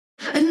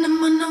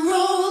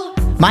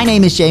My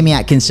name is Jamie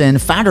Atkinson,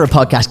 founder of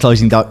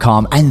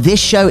podcastclosing.com, and this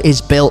show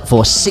is built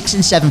for 6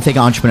 and 7 figure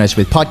entrepreneurs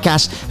with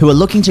podcasts who are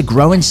looking to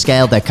grow and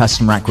scale their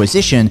customer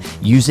acquisition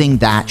using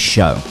that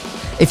show.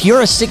 If you're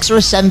a 6 or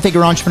a 7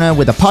 figure entrepreneur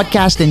with a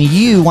podcast and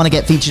you want to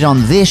get featured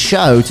on this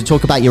show to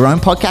talk about your own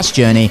podcast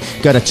journey,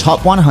 go to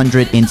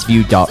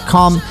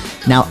top100interview.com.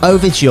 Now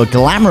over to your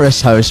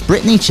glamorous host,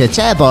 Brittany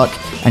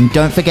Chatterbach, and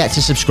don't forget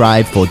to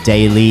subscribe for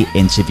daily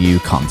interview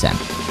content.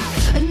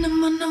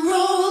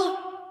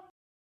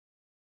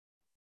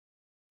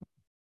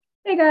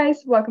 Hey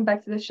guys, welcome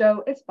back to the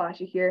show. It's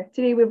Basha here.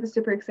 Today we have a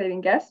super exciting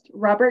guest,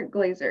 Robert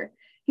Glazer.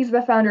 He's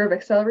the founder of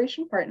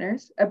Acceleration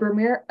Partners, a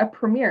premier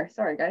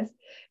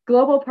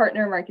global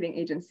partner marketing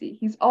agency.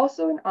 He's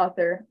also an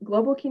author,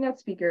 global keynote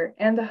speaker,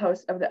 and the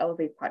host of the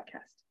Elevate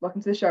podcast.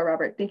 Welcome to the show,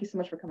 Robert. Thank you so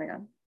much for coming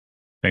on.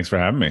 Thanks for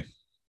having me.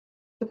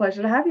 It's a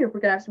pleasure to have you.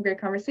 We're going to have some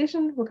great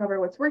conversation. We'll cover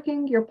what's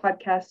working, your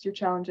podcast, your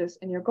challenges,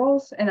 and your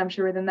goals. And I'm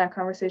sure within that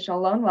conversation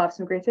alone, we'll have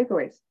some great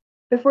takeaways.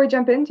 Before we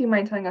jump in, do you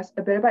mind telling us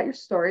a bit about your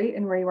story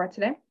and where you are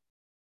today?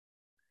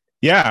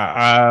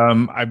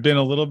 Yeah, I've been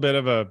a little bit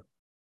of a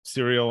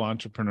serial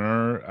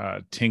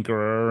entrepreneur,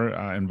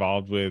 tinkerer,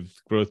 involved with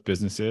growth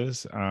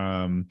businesses.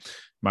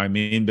 My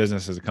main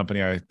business is a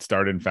company I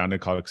started and founded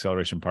called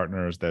Acceleration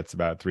Partners. That's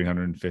about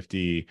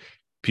 350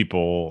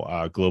 people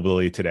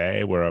globally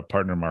today. We're a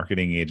partner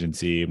marketing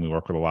agency, and we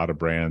work with a lot of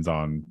brands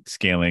on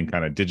scaling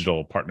kind of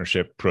digital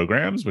partnership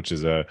programs, which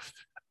is a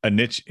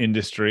niche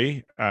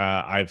industry.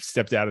 I've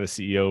stepped out of the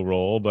CEO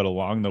role, but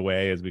along the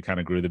way, as we kind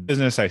of grew the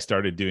business, I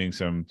started doing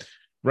some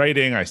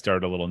writing. I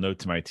started a little note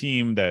to my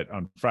team that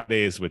on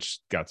Fridays, which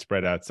got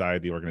spread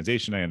outside the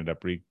organization, I ended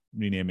up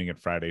renaming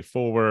it Friday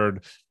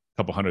Forward.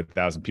 A couple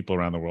 100,000 people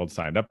around the world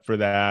signed up for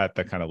that.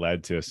 That kind of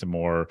led to some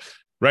more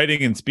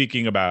writing and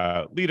speaking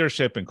about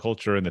leadership and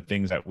culture and the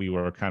things that we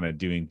were kind of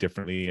doing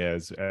differently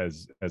as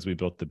we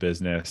built the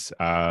business.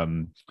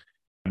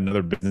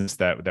 Another business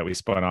that we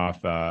spun off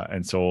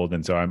and sold,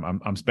 and so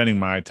I'm spending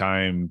my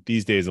time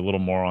these days a little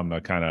more on the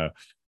kind of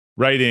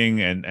writing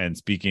and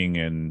speaking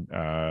and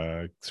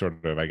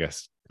sort of, I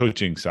guess,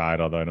 coaching side,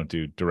 although I don't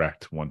do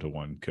direct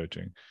one-to-one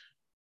coaching.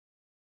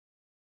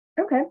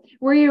 Okay.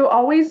 Were you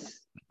always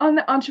on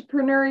the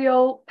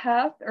entrepreneurial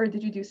path, or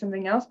did you do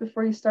something else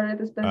before you started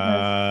this business?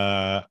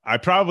 I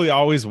probably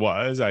always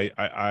was.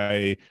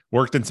 I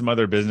worked in some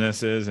other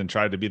businesses and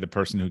tried to be the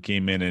person who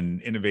came in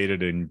and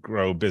innovated and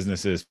grow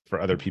businesses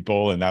for other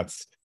people, and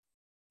that's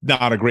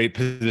not a great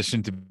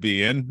position to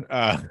be in.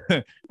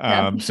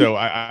 So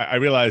I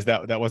realized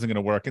that wasn't going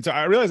to work. And so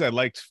I realized I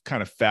liked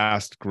kind of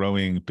fast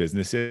growing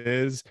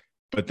businesses,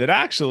 but that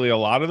actually a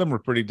lot of them were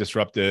pretty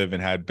disruptive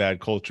and had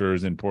bad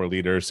cultures and poor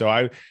leaders.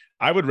 So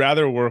I would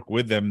rather work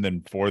with them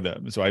than for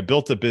them. So I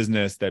built a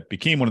business that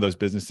became one of those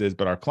businesses,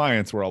 but our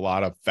clients were a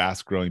lot of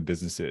fast growing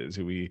businesses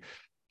who we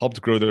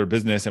helped grow their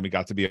business, and we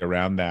got to be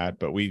around that.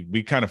 But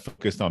we kind of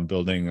focused on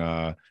building,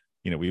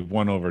 we've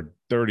won over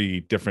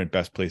 30 different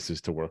best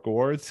places to work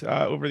awards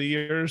over the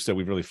years. So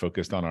we've really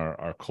focused on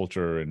our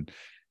culture and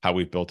how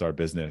we've built our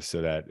business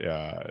so that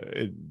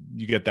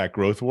you get that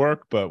growth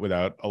work, but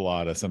without a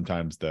lot of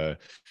sometimes the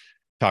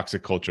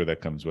toxic culture that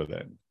comes with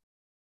it.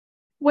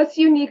 What's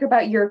unique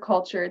about your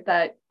culture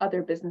that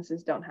other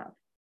businesses don't have?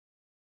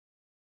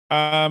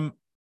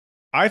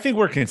 I think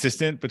we're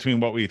consistent between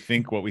what we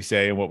think, what we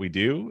say, and what we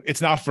do. It's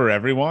not for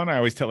everyone. I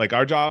always tell,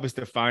 our job is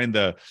to find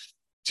the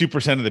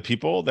 2% of the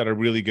people that are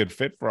really good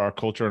fit for our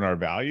culture and our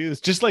values.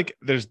 Just like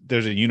there's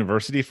a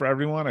university for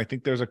everyone, I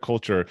think there's a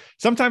culture.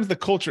 Sometimes the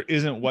culture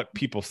isn't what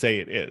people say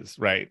it is,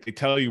 right? They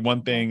tell you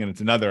one thing and it's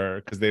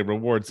another because they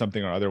reward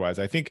something or otherwise.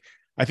 I think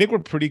we're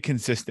pretty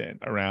consistent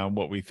around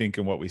what we think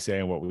and what we say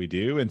and what we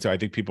do. And so I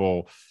think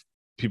people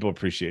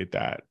appreciate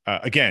that.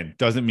 Again,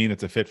 doesn't mean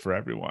it's a fit for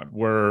everyone.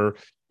 We're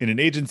in an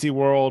agency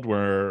world,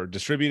 we're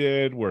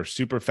distributed, we're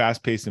super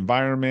fast-paced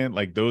environment.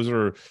 Like those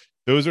are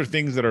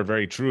things that are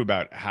very true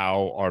about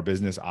how our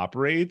business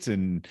operates.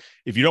 And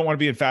if you don't want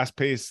to be in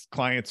fast-paced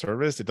client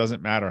service, it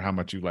doesn't matter how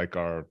much you like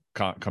our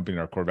company and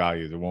our core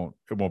values. It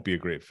won't be a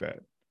great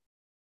fit.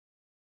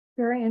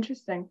 Very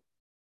interesting.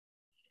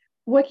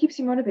 What keeps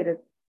you motivated?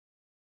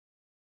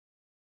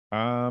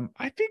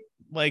 I think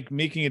like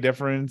making a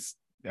difference,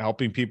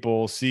 helping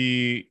people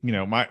see,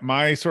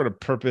 my sort of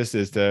purpose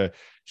is to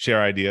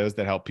share ideas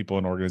that help people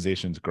and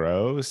organizations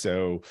grow.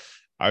 So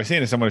I was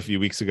saying to someone a few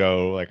weeks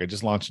ago, like I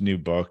just launched a new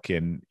book,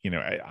 and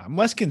I'm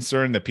less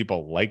concerned that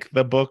people like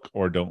the book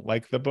or don't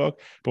like the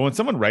book. But when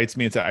someone writes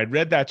me and said, I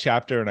read that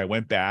chapter and I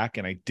went back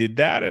and I did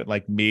that, it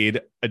like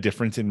made a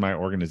difference in my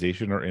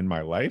organization or in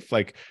my life.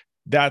 Like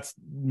that's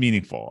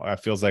meaningful. It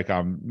feels like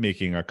I'm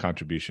making a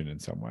contribution in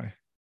some way.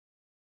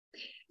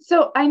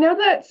 So I know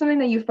that something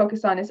that you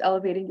focus on is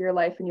elevating your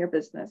life and your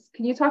business.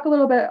 Can you talk a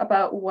little bit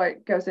about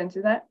what goes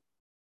into that?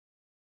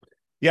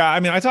 Yeah, I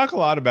mean, I talk a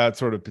lot about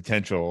sort of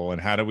potential and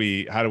how do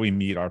we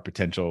meet our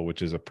potential,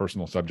 which is a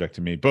personal subject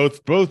to me,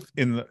 both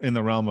in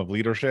the realm of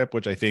leadership,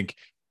 which I think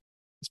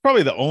it's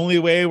probably the only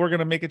way we're going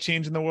to make a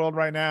change in the world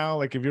right now.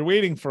 Like if you're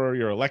waiting for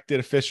your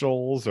elected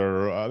officials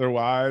or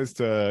otherwise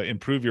to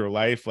improve your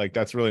life, like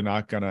that's really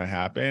not going to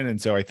happen.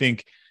 And so I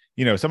think,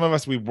 some of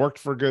us, we've worked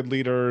for good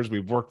leaders,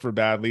 we've worked for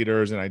bad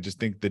leaders. And I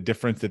just think the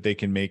difference that they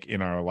can make in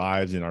our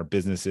lives, in our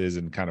businesses,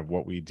 and kind of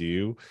what we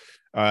do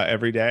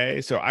every day.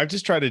 So I've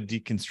just tried to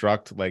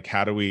deconstruct, like,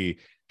 how do we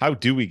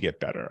get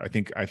better? I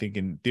think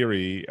in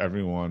theory,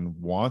 everyone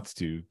wants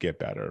to get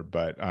better,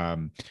 but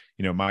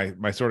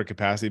my sort of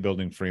capacity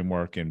building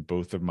framework in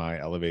both of my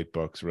Elevate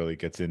books really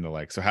gets into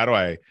like, so how do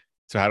I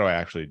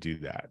actually do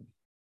that?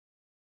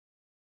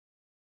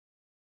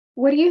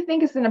 What do you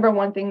think is the number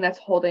one thing that's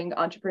holding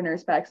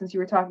entrepreneurs back, since you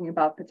were talking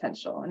about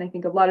potential? And I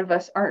think a lot of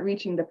us aren't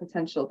reaching the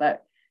potential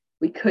that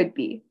we could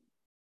be.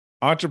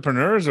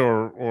 Entrepreneurs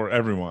or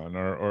everyone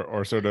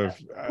or sort of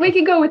we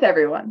could go with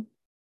everyone.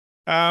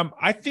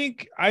 I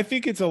think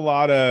it's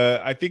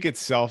I think it's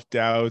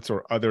self-doubts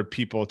or other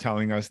people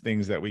telling us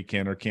things that we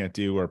can or can't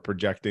do, or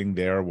projecting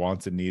their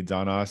wants and needs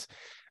on us.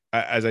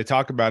 As I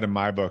talk about in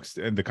my books,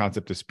 and the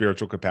concept of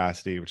spiritual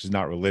capacity, which is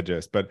not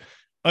religious, but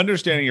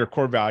understanding your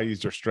core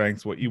values or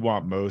strengths, what you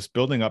want most,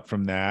 building up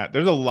from that.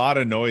 There's a lot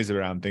of noise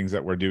around things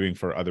that we're doing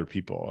for other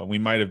people. And we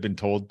might have been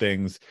told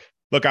things.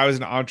 Look, I was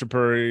an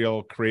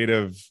entrepreneurial,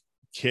 creative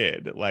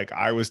kid. Like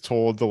I was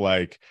told to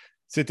like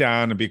sit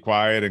down and be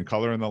quiet and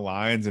color in the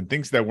lines, and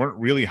things that weren't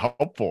really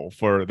helpful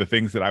for the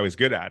things that I was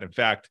good at. In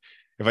fact,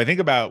 if I think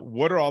about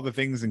what are all the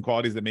things and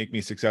qualities that make me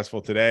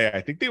successful today,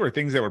 I think they were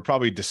things that were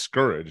probably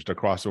discouraged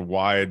across a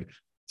wide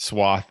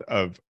swath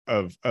of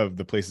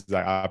the places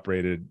I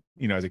operated,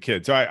 as a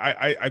kid. So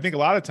I think a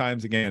lot of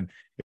times, again,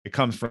 it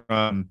comes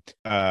from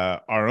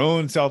our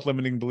own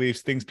self-limiting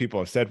beliefs, things people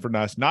have said for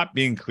us, not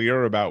being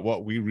clear about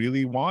what we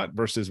really want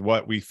versus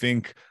what we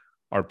think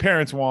our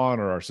parents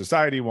want, or our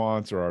society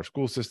wants, or our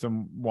school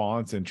system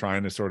wants, and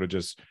trying to sort of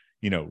just,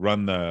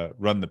 run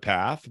the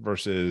path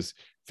versus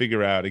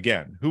figure out,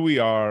 again, who we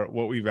are,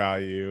 what we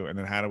value, and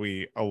then how do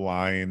we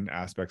align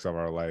aspects of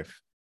our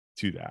life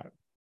to that.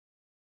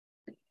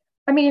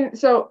 I mean,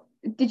 so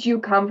did you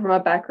come from a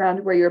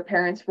background where your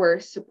parents were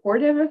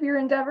supportive of your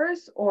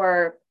endeavors,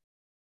 or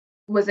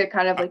was it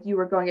kind of like you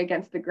were going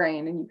against the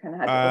grain and you kind of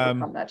had to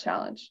overcome that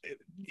challenge?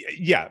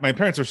 Yeah, my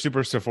parents were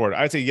super supportive.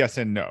 I'd say yes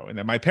and no. And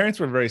then my parents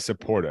were very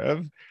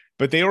supportive,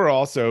 but they were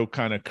also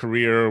kind of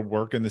career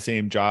work in the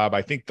same job.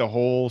 I think the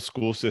whole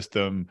school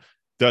system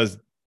does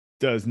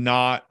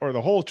not, or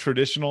the whole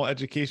traditional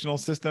educational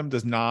system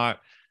does not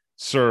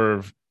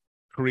serve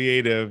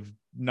creative,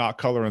 not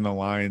color in the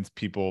lines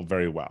people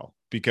very well,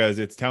 because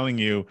it's telling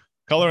you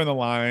color in the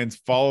lines,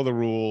 follow the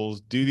rules,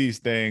 do these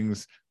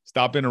things,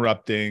 stop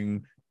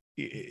interrupting.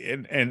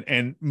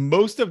 And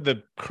most of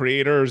the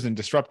creators and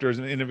disruptors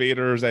and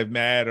innovators I've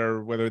met,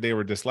 or whether they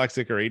were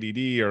dyslexic or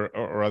ADD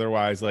or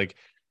otherwise, like,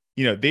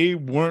 they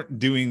weren't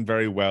doing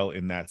very well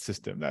in that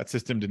system. That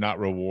system did not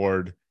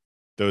reward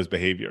those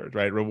behaviors,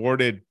 right?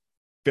 Rewarded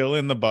fill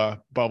in the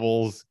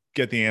bubbles,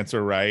 get the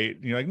answer right.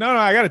 And you're like, no,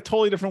 I got a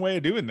totally different way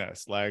of doing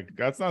this. Like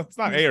it's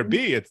not A or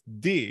B, it's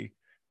D.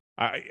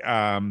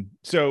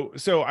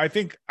 So I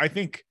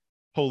think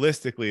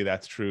holistically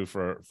that's true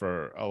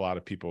for a lot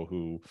of people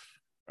who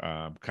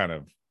kind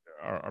of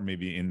are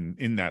maybe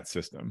in that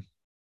system.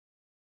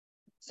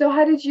 So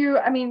how did you,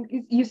 I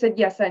mean, you said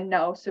yes and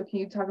no. So can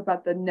you talk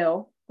about the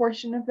no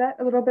portion of that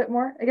a little bit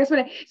more? I guess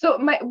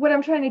what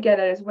I'm trying to get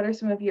at is, what are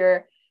some of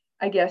your,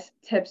 I guess,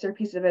 tips or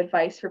pieces of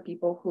advice for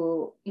people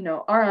who,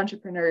 are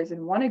entrepreneurs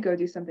and want to go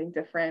do something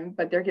different,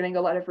 but they're getting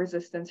a lot of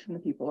resistance from the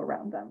people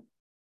around them?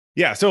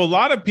 Yeah. So a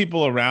lot of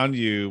people around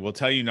you will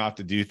tell you not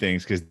to do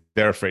things because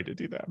they're afraid to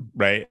do them,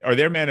 right? Or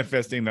they're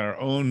manifesting their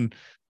own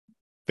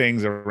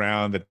things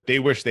around that they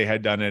wish they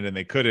had done it and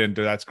they couldn't,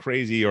 or that's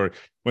crazy. Or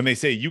when they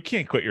say you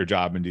can't quit your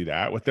job and do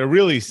that, what they're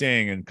really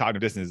saying in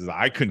cognitive dissonance is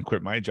I couldn't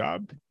quit my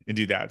job and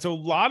do that. So a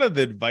lot of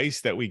the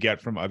advice that we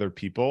get from other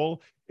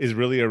people is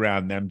really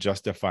around them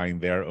justifying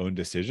their own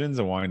decisions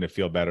and wanting to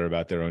feel better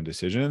about their own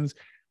decisions,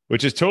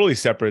 which is totally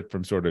separate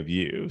from sort of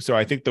you. So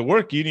I think the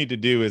work you need to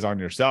do is on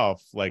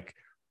yourself. Like,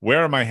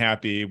 where am I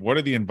happy? What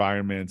are the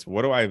environments?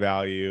 What do I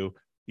value?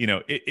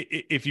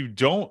 If you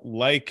don't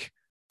like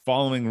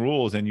following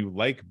rules and you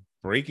like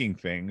breaking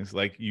things,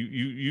 like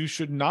you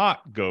should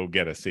not go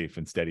get a safe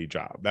and steady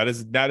job. That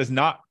is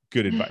not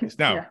good advice.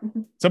 Now, yeah.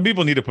 Some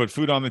people need to put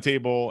food on the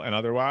table and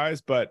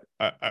otherwise, but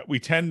we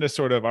tend to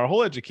sort of, our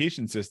whole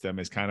education system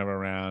is kind of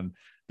around,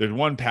 there's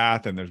one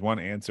path and there's one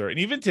answer. And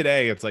even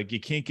today, it's like, you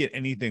can't get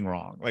anything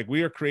wrong. Like,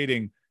 we are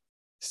creating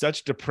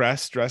such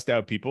depressed, stressed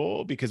out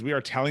people because we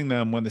are telling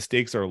them when the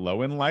stakes are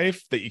low in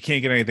life that you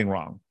can't get anything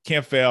wrong.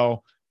 Can't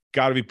fail.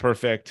 Got to be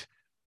perfect.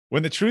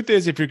 When the truth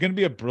is, if you're going to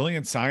be a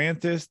brilliant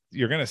scientist,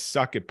 you're going to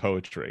suck at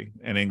poetry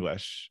and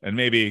English and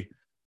maybe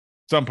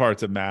some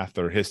parts of math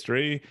or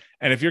history.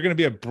 And if you're going to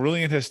be a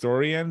brilliant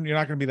historian, you're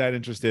not going to be that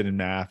interested in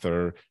math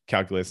or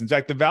calculus. In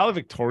fact, the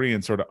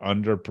valedictorians sort of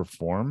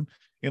underperform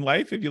in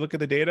life if you look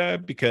at the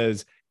data,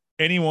 because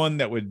anyone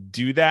that would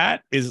do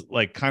that is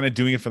like kind of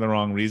doing it for the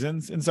wrong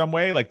reasons in some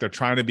way. Like, they're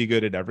trying to be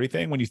good at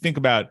everything. When you think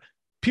about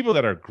people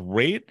that are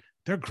great,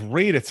 they're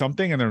great at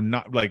something and they're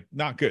not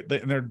good,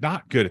 and they're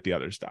not good at the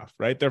other stuff,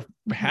 right? They're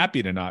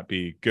happy to not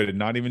be good and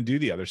not even do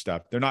the other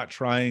stuff. They're not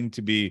trying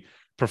to be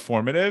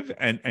performative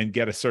and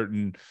get a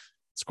certain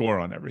score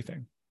on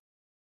everything.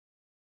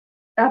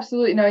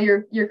 Absolutely. No,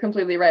 you're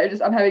completely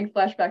right. I'm having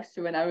flashbacks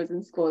to when I was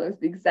in school. It was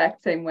the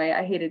exact same way.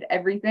 I hated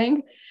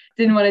everything.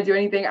 Didn't want to do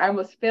anything. I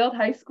almost failed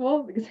high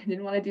school because I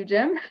didn't want to do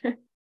gym.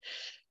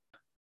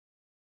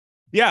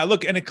 Yeah,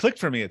 look, and it clicked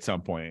for me at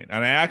some point.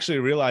 And I actually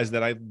realized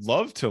that I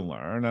love to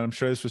learn. And I'm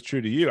sure this was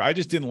true to you. I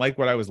just didn't like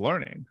what I was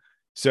learning.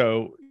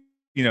 So,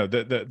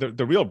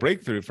 the real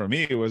breakthrough for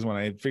me was when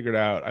I figured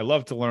out I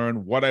love to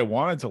learn what I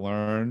wanted to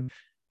learn.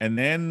 And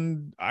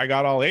then I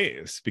got all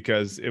A's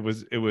because it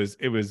was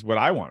what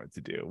I wanted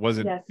to do. It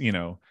wasn't,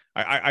 Yes.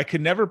 I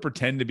could never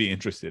pretend to be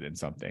interested in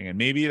something. And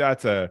maybe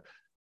that's a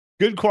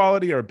good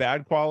quality or a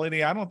bad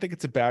quality. I don't think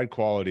it's a bad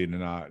quality to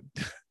not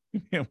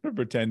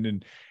pretend.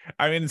 And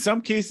I mean, in some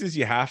cases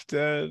you have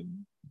to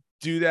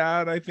do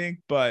that, I think,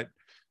 but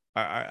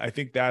I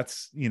think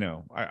that's,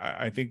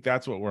 I think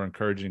that's what we're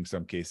encouraging in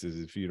some cases,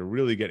 is for you to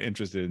really get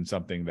interested in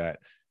something that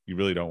you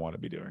really don't want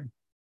to be doing.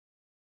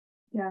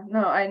 Yeah,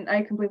 no,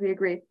 I completely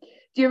agree.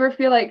 Do you ever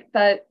feel like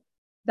that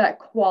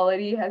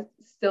quality has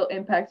still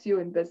impacts you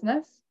in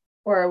business?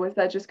 Or was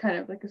that just kind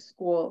of like a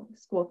school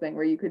thing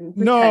where you couldn't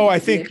No, pretend I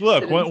to be think,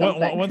 look, interested in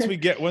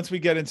something? once we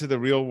get into the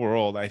real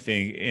world, I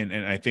think, and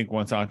I think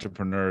once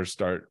entrepreneurs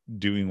start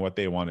doing what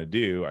they want to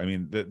do, I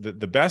mean,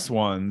 the best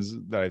ones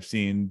that I've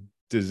seen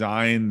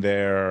design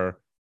their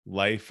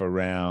life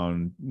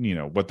around,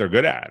 what they're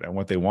good at and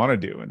what they want to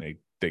do, and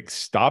they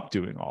stop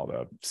doing all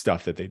the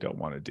stuff that they don't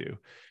want to do.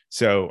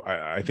 So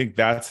I think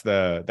that's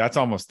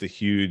almost the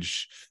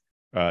huge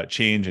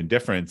change and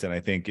difference. And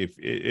I think if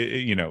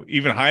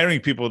even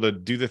hiring people to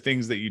do the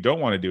things that you don't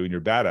want to do and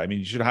you're bad at, I mean,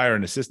 you should hire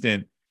an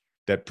assistant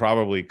that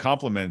probably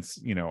complements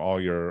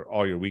all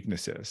your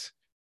weaknesses.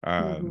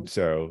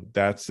 So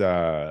that's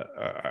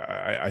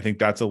I think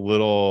that's a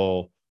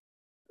little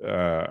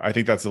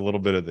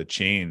bit of the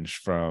change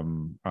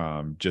from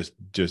just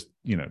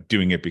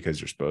doing it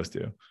because you're supposed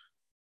to.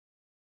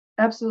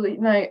 Absolutely.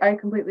 No, I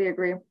completely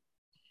agree.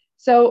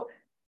 So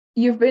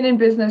you've been in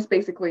business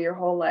basically your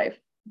whole life,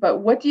 but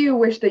what do you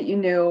wish that you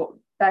knew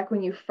back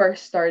when you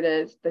first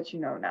started that you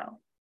know now?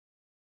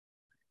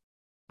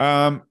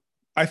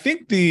 I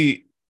think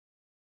the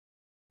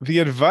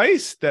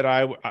advice that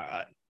I'd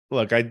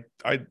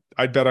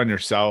bet on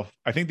yourself.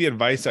 I think the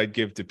advice I'd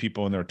give to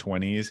people in their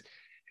 20s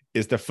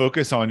is to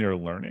focus on your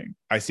learning.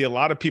 I see a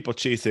lot of people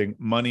chasing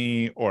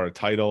money or a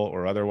title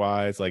or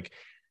otherwise. Like,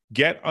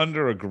 get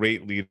under a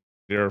great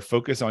leader,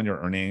 focus on your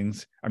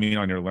earnings. I mean,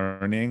 on your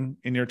learning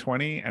in your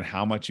 20 and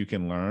how much you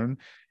can learn.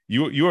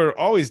 You are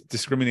always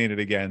discriminated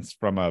against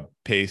from a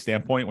pay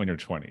standpoint when you're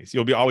 20s.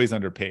 You'll be always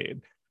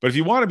underpaid. But if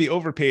you want to be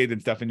overpaid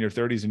and stuff in your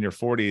 30s and your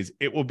 40s,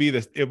 it will be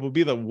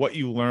the what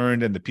you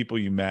learned and the people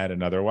you met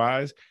and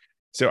otherwise.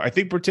 So I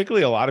think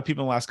particularly a lot of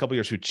people in the last couple of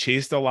years who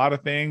chased a lot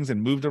of things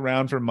and moved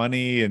around for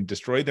money and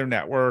destroyed their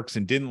networks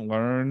and didn't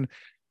learn,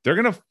 they're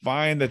going to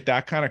find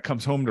that kind of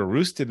comes home to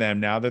roost to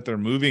them now that they're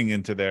moving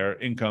into their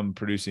income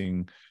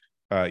producing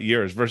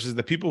years, versus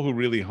the people who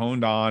really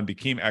honed on,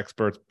 became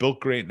experts, built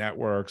great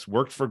networks,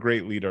 worked for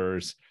great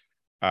leaders.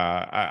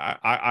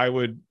 I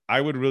would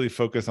really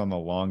focus on the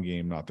long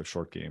game, not the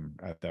short game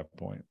at that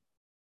point.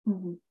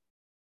 Mm-hmm.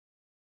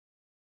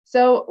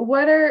 So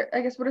what are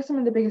some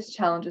of the biggest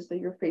challenges that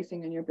you're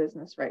facing in your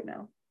business right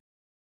now?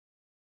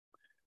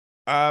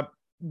 Well,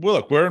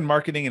 look, we're in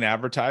marketing and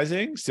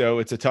advertising, so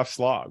it's a tough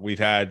slog. We've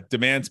had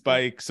demand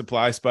spike,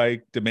 supply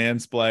spike,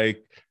 demand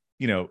spike.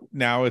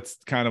 Now it's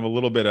kind of a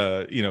little bit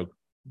of,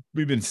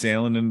 we've been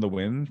sailing in the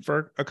wind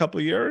for a couple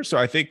of years. So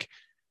I think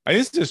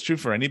this is true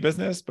for any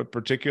business, but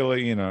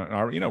particularly,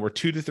 we're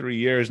 2 to 3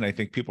 years. And I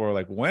think people are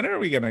like, when are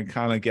we going to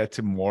kind of get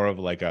to more of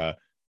like a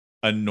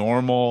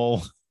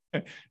normal,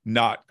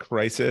 not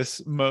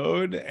crisis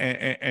mode?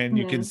 And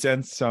you can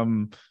sense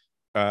some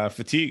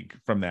fatigue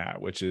from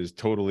that, which is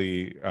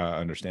totally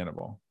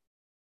understandable.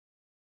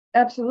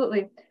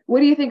 Absolutely. What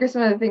do you think are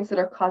some of the things that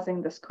are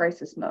causing this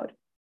crisis mode?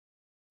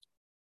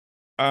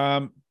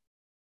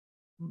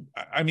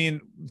 I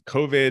mean,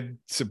 COVID,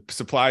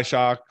 supply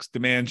shocks,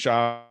 demand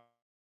shock,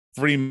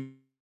 free,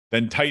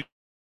 then tight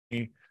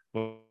to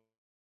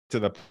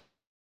the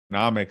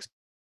economics.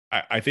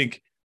 I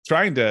think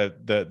trying to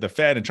the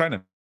Fed and trying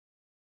to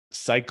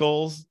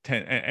cycles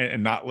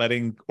and not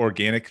letting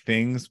organic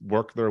things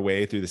work their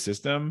way through the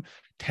system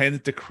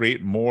tends to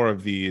create more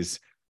of these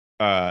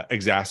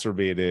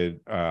exacerbated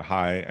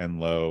high and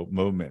low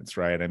movements,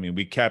 right? I mean,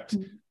 we kept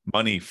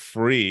money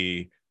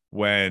free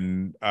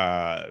when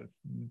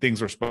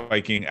things were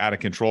spiking out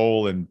of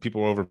control and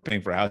people were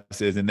overpaying for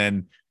houses, and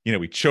then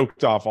we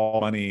choked off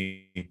all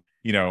money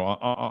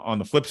on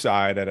the flip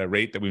side at a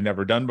rate that we've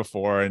never done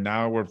before, and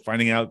now we're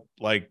finding out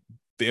like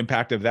the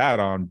impact of that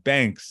on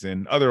banks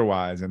and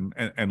otherwise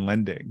and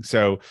lending.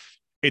 So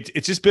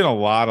it's just been a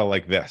lot of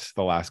like this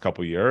the last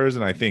couple of years,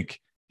 and I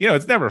think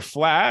it's never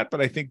flat, but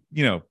I think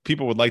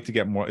people would like to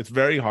get more. It's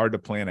very hard to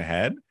plan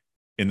ahead.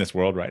 in this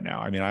world right now.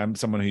 I mean, I'm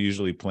someone who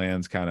usually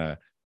plans kind of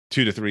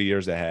 2 to 3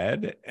 years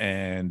ahead,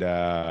 and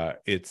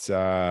it's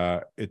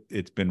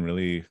been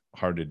really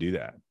hard to do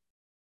that.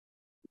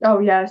 Oh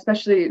yeah,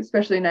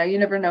 especially now. You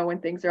never know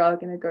when things are all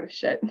going to go to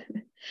shit.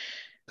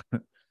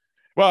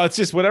 Well, it's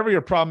just whatever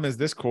your problem is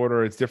this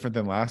quarter, it's different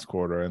than last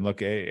quarter. And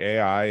look,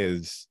 AI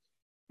is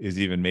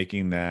even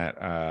making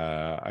that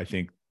I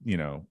think,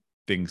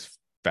 things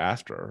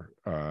faster,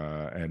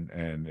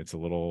 and it's a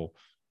little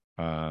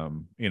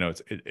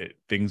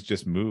things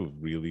just move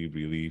really,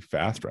 really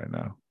fast right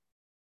now.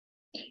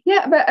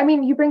 Yeah, but I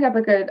mean, you bring up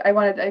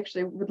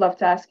would love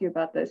to ask you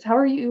about this. How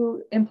are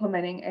you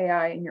implementing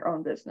AI in your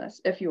own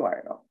business, if you are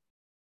at all?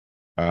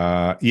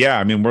 Yeah,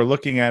 I mean, we're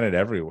looking at it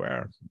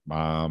everywhere.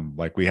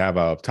 Like we have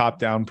a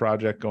top-down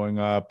project going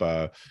up,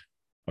 a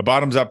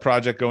bottoms-up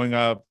project going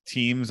up,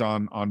 teams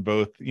on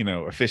both,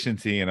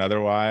 efficiency and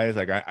otherwise.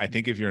 Like I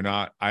think if you're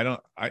not, I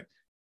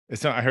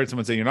heard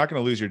someone say you're not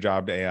going to lose your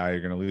job to AI, you're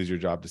going to lose your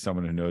job to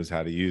someone who knows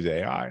how to use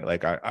AI.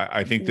 Like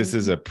I think this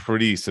is a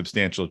pretty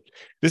substantial.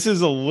 This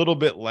is a little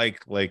bit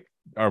like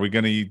are we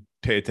going to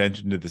pay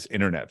attention to this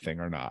internet thing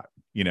or not?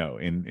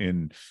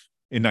 In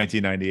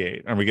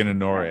 1998, are we going to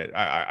ignore it?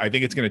 I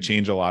think it's going to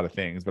change a lot of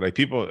things, but I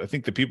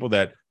think the people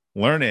that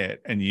learn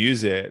it and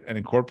use it and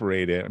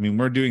incorporate it. I mean,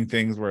 we're doing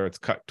things where it's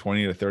cut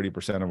 20 to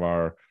 30% of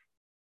our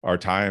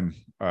time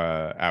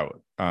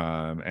out.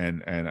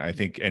 And I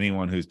think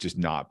anyone who's just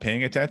not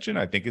paying attention,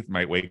 I think it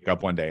might wake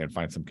up one day and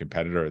find some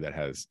competitor that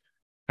has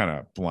kind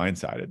of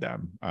blindsided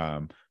them.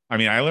 I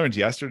mean, I learned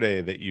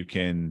yesterday that you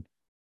can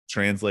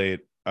translate.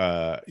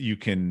 You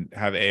can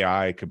have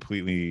AI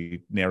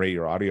completely narrate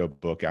your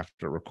audiobook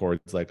after it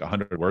records like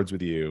 100 words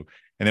with you,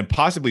 and then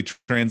possibly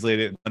translate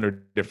it in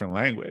 100 different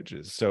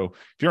languages. So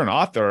if you're an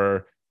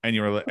author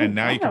and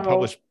now you can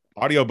publish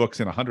audiobooks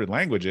in 100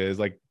 languages,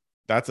 like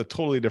that's a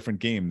totally different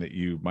game that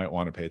you might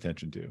want to pay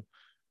attention to.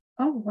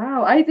 Oh,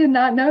 wow. I did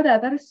not know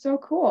that. That is so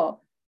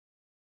cool.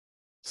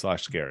 /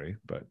 scary,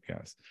 but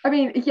yes. I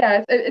mean,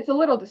 yeah, it's a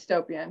little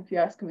dystopian if you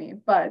ask me,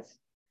 but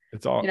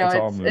it's all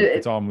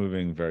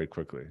moving very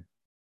quickly.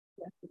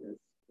 Yes, it is.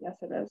 Yes,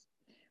 it is.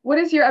 What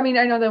is I mean,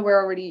 I know that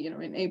we're already,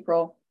 in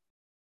April,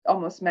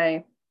 almost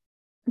May,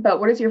 but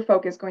what is your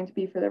focus going to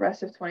be for the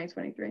rest of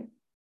 2023?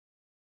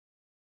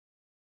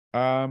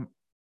 I'm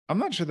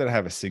not sure that I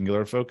have a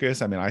singular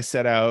focus. I mean, I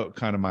set out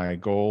kind of my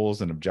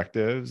goals and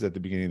objectives at the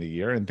beginning of the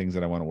year and things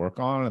that I want to work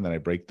on, and then I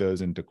break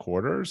those into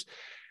quarters.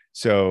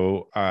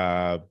 So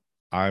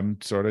I'm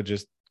sort of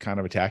just kind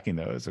of attacking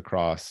those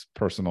across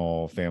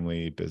personal,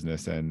 family,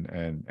 business,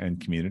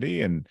 and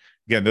community. And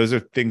again, those are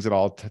things that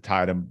all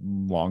tie to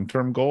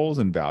long-term goals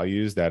and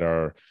values that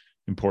are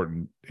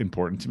important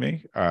to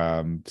me.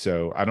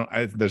 So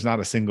there's not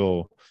a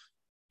single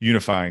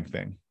unifying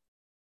thing.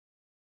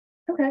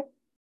 Okay.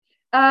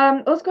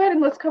 Let's go ahead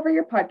and let's cover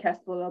your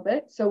podcast a little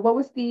bit. So what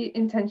was the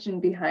intention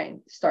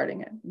behind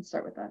starting it? Let's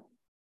start with that.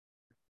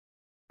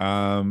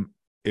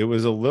 It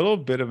was a little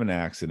bit of an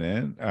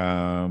accident.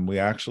 We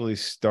actually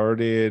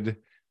started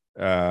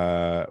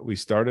the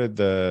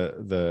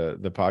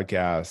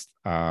podcast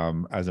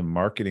as a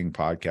marketing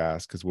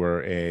podcast because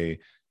we're a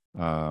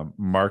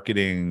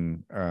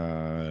marketing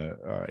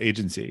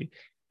agency,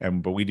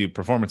 but we do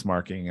performance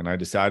marketing. And I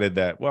decided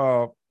that,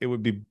 well, it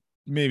would be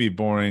maybe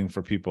boring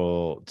for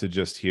people to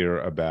just hear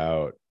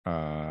about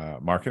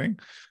marketing.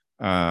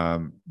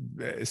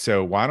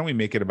 So why don't we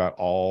make it about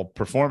all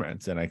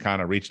performance? And I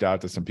kind of reached out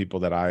to some people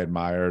that I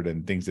admired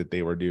and things that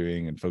they were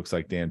doing, and folks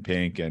like Dan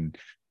Pink, and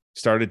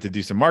started to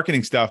do some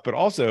marketing stuff, but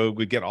also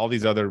we get all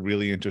these other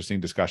really interesting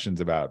discussions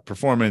about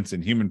performance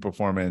and human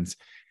performance.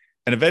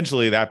 And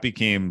eventually that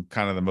became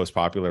kind of the most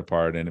popular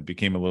part. And it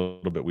became a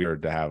little bit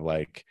weird to have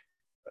like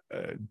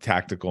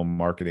tactical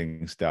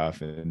marketing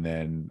stuff and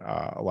then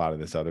a lot of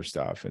this other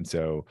stuff. And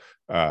so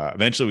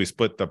eventually we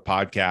split the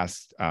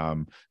podcast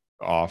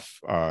off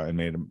and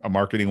made a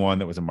marketing one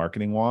that was a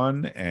marketing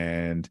one,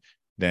 and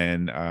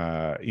then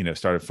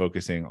started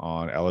focusing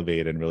on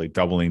Elevate and really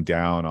doubling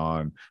down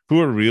on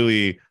who are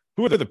the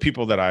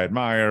people that I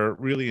admire,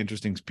 really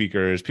interesting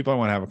speakers, people I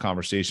want to have a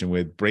conversation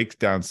with, breaks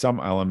down some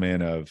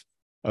element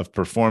of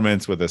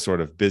performance with a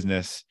sort of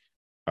business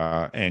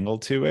angle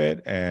to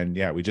it. And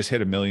yeah, we just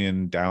hit 1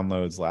 million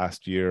downloads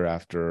last year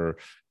after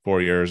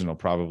 4 years, and it'll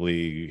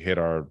probably hit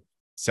our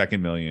 2nd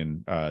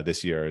million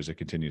this year as it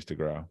continues to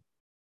grow.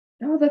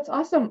 Oh, that's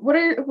awesome. What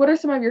are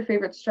some of your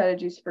favorite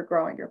strategies for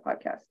growing your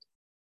podcast?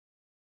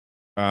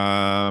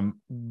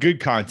 Good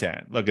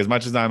content. Look, as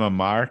much as I'm a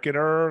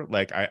marketer,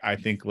 like I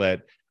think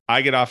that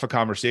I get off a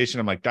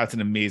conversation, I'm like, that's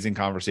an amazing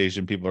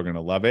conversation. People are going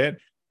to love it.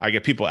 I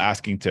get people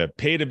asking to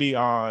pay to be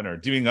on or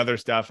doing other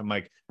stuff. I'm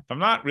like, if I'm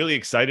not really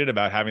excited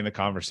about having the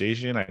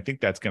conversation, I think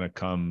that's going to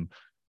come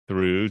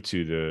through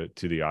to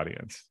the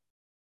audience.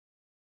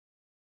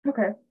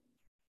 Okay.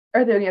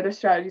 Are there any other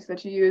strategies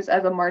that you use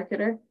as a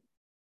marketer?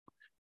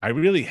 I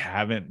really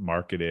haven't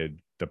marketed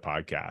the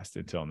podcast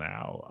until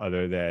now,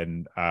 other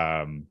than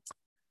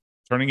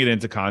turning it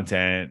into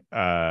content,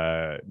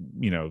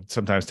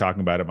 sometimes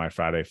talking about it my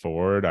Friday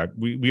Forward.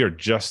 We are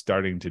just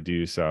starting to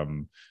do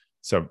some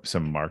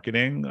some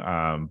marketing.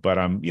 But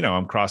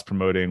I'm cross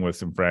promoting with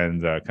some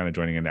friends, kind of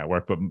joining a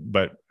network,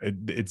 but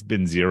it's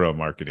been zero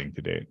marketing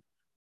to date.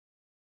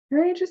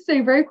 Very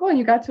interesting. Very cool. And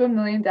you got to 1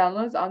 million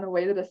downloads on the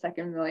way to the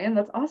second million.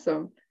 That's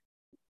awesome.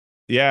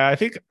 Yeah, I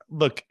think,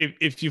 look,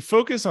 if you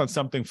focus on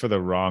something for the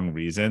wrong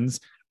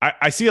reasons,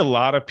 I see a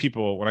lot of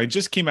people, when I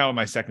just came out with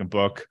my second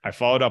book, I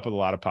followed up with a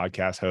lot of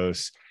podcast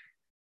hosts,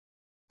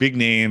 big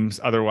names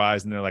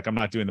otherwise, and they're like, I'm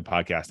not doing the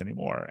podcast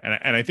anymore.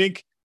 And I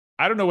think,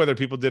 I don't know whether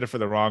people did it for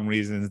the wrong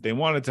reasons. They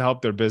wanted to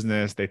help their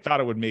business. They thought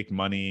it would make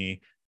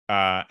money.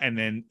 And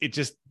then it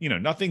just,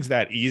 nothing's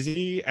that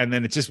easy. And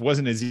then it just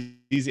wasn't as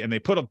easy. And they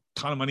put a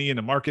ton of money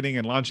into marketing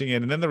and launching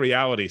it. And then the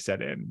reality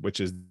set in, which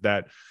is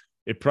that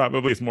it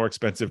probably is more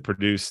expensive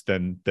produced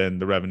than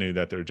the revenue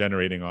that they're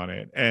generating on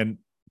it. And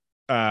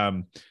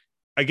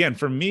again,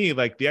 for me,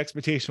 like the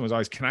expectation was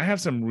always, can I have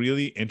some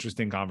really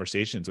interesting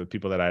conversations with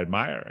people that I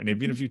admire? And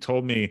even if you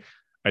told me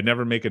I'd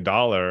never make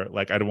 $1,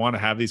 like I'd want to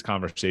have these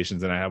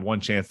conversations and I have one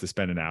chance to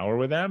spend an hour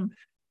with them.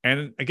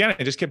 And again,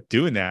 I just kept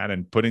doing that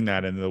and putting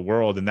that into the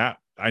world. And that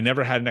I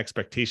never had an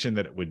expectation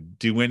that it would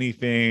do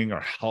anything or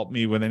help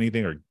me with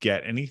anything or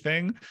get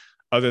anything,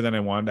 other than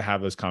I wanted to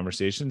have those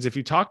conversations. If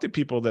you talk to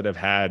people that have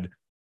had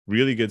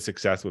really good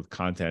success with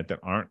content that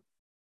aren't,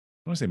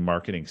 I don't want to say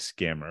marketing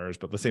scammers,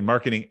 but let's say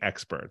marketing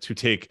experts who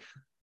take,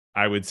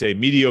 I would say,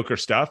 mediocre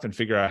stuff and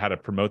figure out how to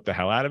promote the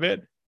hell out of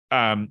it.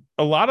 A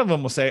lot of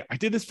them will say, I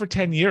did this for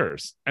 10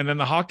 years. And then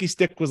the hockey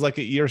stick was like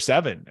at year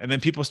 7. And then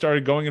people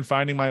started going and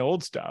finding my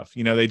old stuff.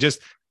 I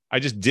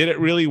just did it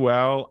really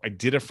well. I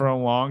did it for a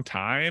long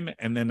time.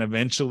 And then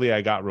eventually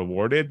I got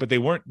rewarded, but they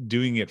weren't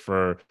doing it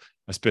for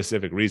a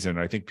specific reason.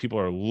 I think people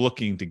are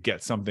looking to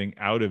get something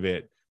out of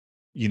it,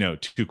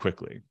 too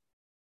quickly.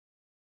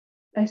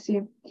 I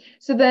see.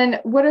 So then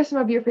what are some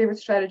of your favorite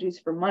strategies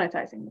for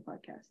monetizing the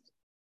podcast?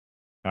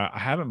 I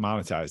haven't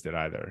monetized it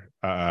either.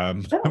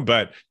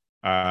 But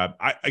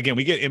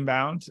we get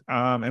inbound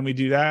and we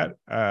do that.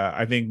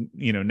 I think,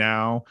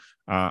 now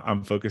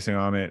I'm focusing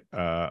on it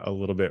a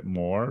little bit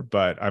more,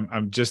 but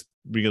I'm just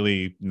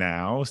really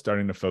now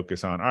starting to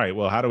focus on, all right,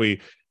 well, how do we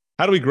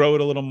grow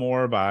it a little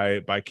more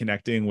by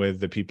connecting with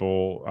the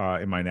people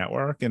in my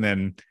network? And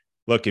then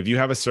look, if you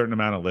have a certain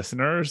amount of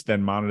listeners,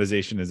 then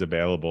monetization is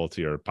available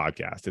to your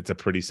podcast. It's a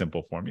pretty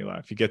simple formula.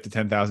 If you get to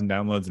 10,000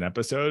 downloads an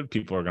episode,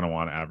 people are going to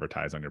want to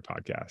advertise on your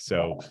podcast.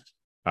 So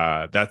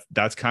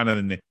that's kind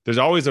of there's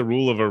always a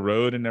rule of a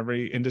road in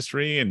every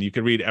industry, and you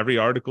can read every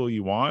article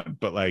you want,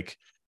 but like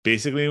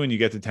basically when you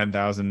get to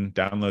 10,000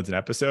 downloads an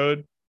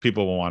episode,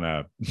 people will want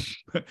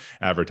to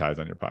advertise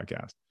on your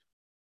podcast.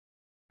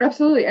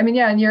 Absolutely. I mean,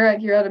 yeah, and you're at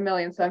 1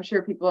 million, so I'm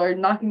sure people are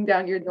knocking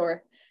down your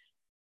door.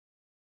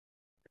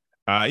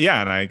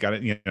 And I got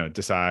to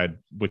decide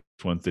which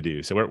ones to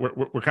do. So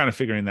we're kind of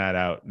figuring that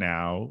out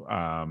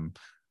now.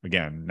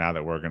 Again, now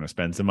that we're going to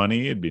spend some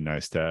money, it'd be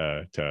nice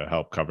to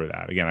help cover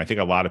that. Again, I think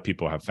a lot of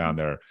people have found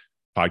their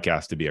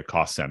podcast to be a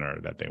cost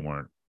center that they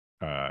weren't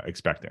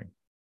expecting.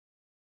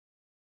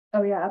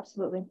 Oh yeah,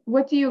 absolutely.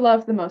 What do you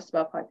love the most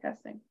about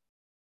podcasting?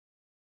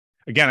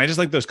 Again, I just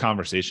like those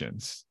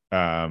conversations.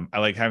 I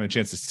like having a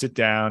chance to sit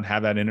down,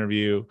 have that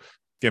interview.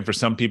 Again, for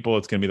some people,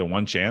 it's going to be the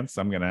one chance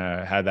I'm going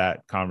to have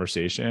that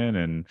conversation.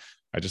 And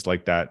I just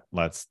like that.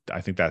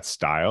 I think that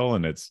style,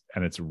 and it's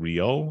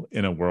real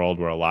in a world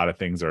where a lot of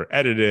things are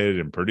edited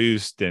and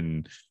produced.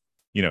 And,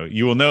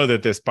 you will know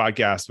that this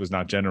podcast was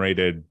not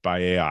generated by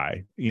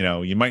AI.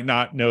 You might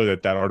not know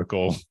that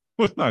article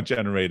was not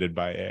generated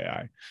by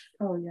AI.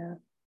 Oh yeah.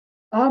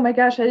 Oh my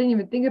gosh. I didn't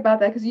even think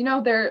about that. Cause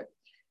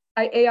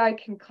AI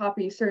can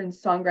copy certain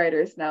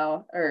songwriters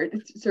now, or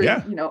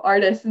certain,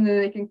 artists, and then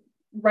they can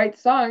write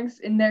songs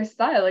in their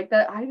style like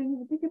that. I didn't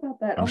even think about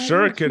that. I'm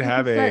sure it could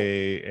have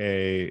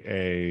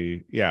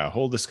a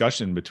whole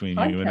discussion between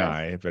podcast. You and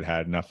I if it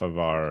had enough of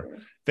our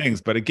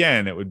things. But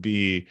again, it would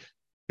be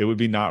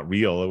not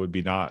real. It would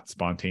be not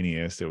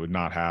spontaneous. It would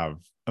not have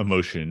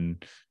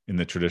emotion in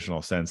the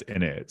traditional sense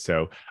in it.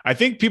 So I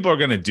think people are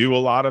going to do a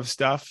lot of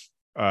stuff.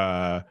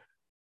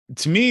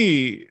 To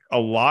me, a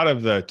lot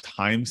of the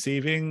time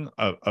saving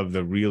of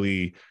the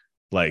really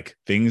like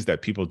things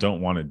that people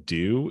don't want to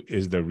do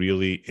is the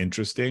really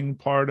interesting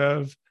part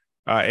of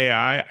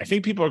AI. I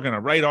think people are going to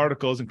write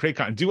articles and create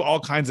content, do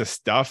all kinds of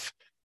stuff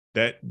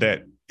that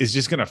is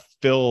just going to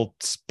fill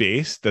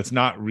space that's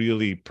not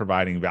really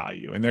providing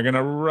value. And they're going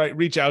to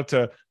reach out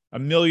to a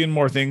million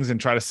more things and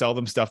try to sell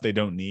them stuff they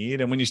don't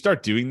need. And when you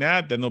start doing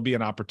that, then there'll be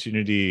an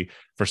opportunity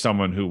for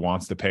someone who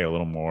wants to pay a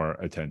little more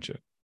attention.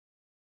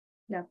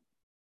 Yeah,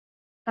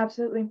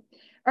 absolutely.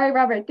 All right,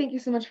 Robert, thank you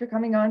so much for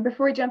coming on.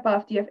 Before we jump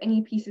off, do you have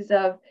any pieces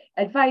of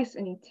advice,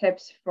 any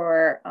tips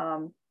for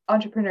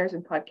entrepreneurs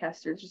and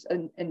podcasters just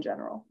in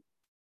general?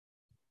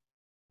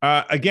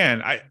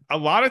 Again, a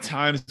lot of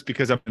times,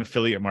 because I'm in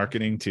affiliate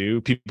marketing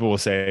too, people will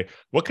say,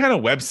 what kind of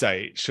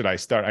website should I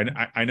start?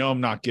 I know I'm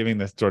not giving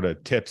the sort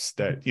of tips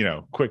that,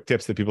 quick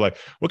tips that people like,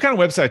 what kind of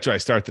website should I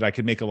start that I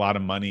can make a lot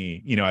of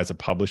money, as a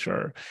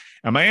publisher?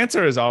 And my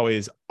answer is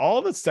always,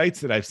 all the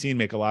sites that I've seen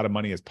make a lot of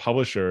money as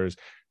publishers,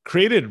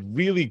 created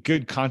really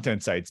good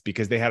content sites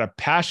because they had a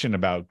passion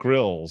about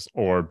grills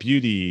or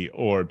beauty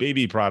or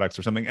baby products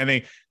or something.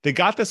 And they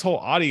got this whole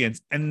audience,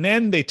 and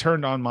then they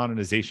turned on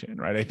monetization,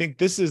 right? I think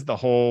this is the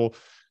whole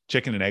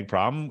chicken and egg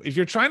problem. If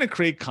you're trying to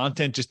create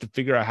content just to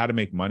figure out how to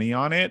make money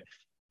on it,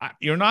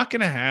 you're not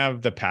going to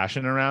have the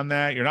passion around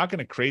that. You're not going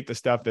to create the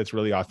stuff that's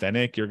really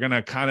authentic. You're going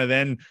to kind of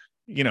then,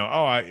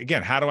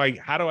 again, how do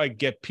I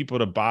get people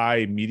to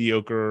buy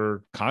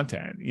mediocre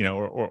content,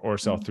 or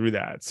sell through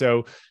that?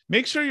 So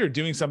make sure you're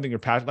doing something you're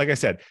passionate. Like I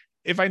said,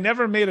 if I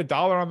never made $1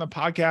 on the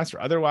podcast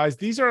or otherwise,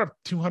 these are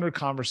 200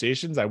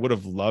 conversations I would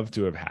have loved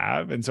to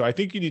have. And so I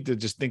think you need to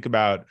just think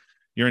about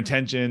your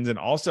intentions and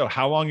also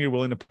how long you're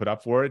willing to put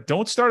up for it.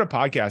 Don't start a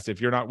podcast if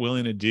you're not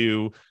willing to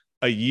do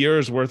a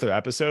year's worth of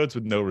episodes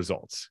with no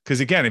results. Because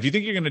again, if you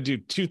think you're going to do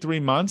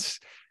 2-3 months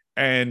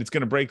and it's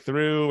going to break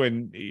through,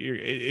 and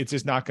it's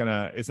just not going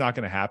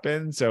to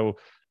happen. So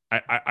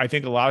I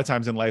think a lot of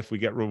times in life, we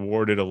get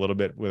rewarded a little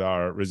bit with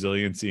our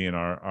resiliency and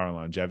our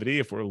longevity.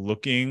 If we're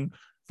looking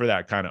for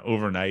that kind of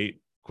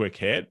overnight quick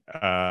hit,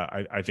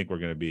 I think we're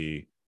going to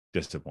be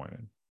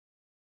disappointed.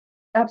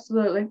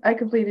 Absolutely. I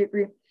completely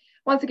agree.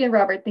 Once again,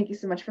 Robert, thank you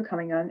so much for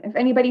coming on. If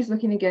anybody's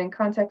looking to get in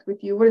contact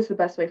with you, what is the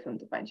best way for them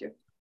to find you?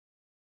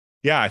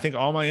 Yeah, I think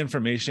all my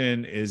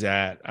information is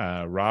at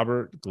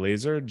Robert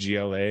Glazer,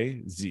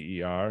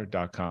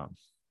 GLAZER.com.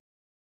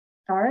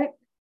 All right.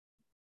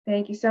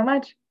 Thank you so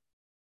much.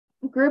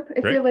 Group,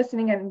 if You're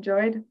listening and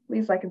enjoyed,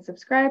 please like and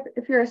subscribe.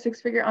 If you're a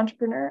six-figure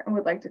entrepreneur and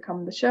would like to come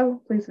on the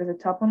show, please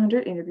visit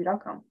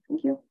top100interview.com.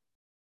 Thank you.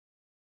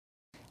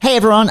 Hey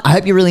everyone, I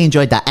hope you really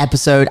enjoyed that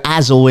episode.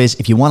 As always,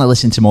 if you want to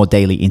listen to more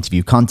daily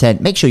interview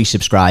content, make sure you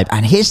subscribe.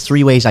 And here's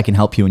 3 ways I can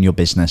help you in your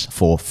business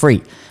for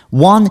free.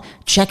 1,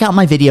 check out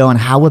my video on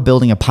how we're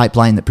building a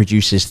pipeline that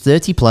produces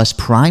 30 plus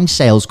prime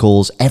sales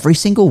calls every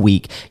single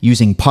week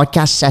using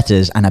podcast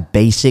setters and a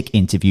basic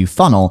interview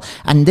funnel.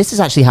 And this is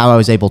actually how I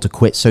was able to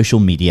quit social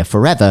media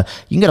forever.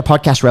 You can go to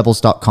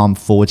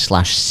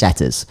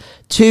podcastrebels.com/setters.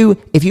 2,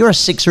 if you're a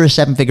 6 or a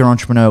 7-figure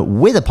entrepreneur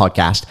with a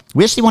podcast,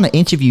 we actually want to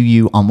interview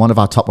you on one of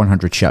our top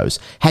 100 shows.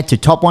 Head to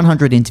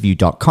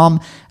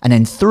top100interview.com. And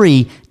then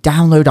 3,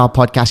 download our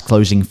podcast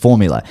closing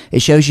formula.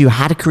 It shows you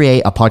how to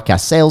create a podcast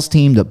sales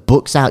team that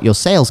books out your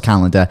sales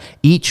calendar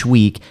each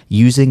week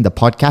using the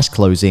podcast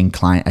closing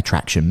client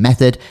attraction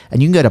method.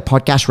 And you can go to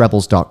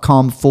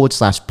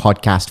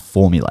podcastrebels.com/podcast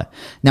formula.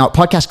 Now at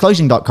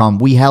podcastclosing.com,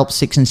 we help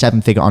 6 and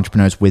 7-figure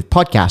entrepreneurs with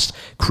podcasts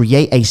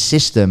create a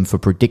system for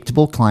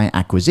predictable client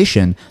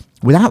acquisition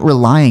without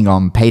relying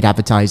on paid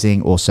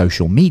advertising or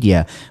social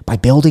media by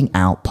building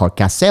out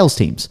podcast sales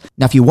teams.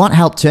 Now, if you want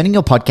help turning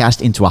your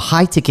podcast into a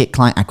high-ticket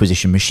client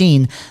acquisition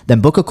machine,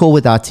 then book a call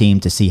with our team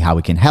to see how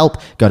we can help.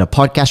 Go to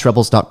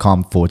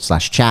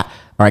podcastrebels.com/chat.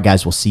 All right,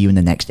 guys, we'll see you in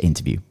the next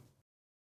interview.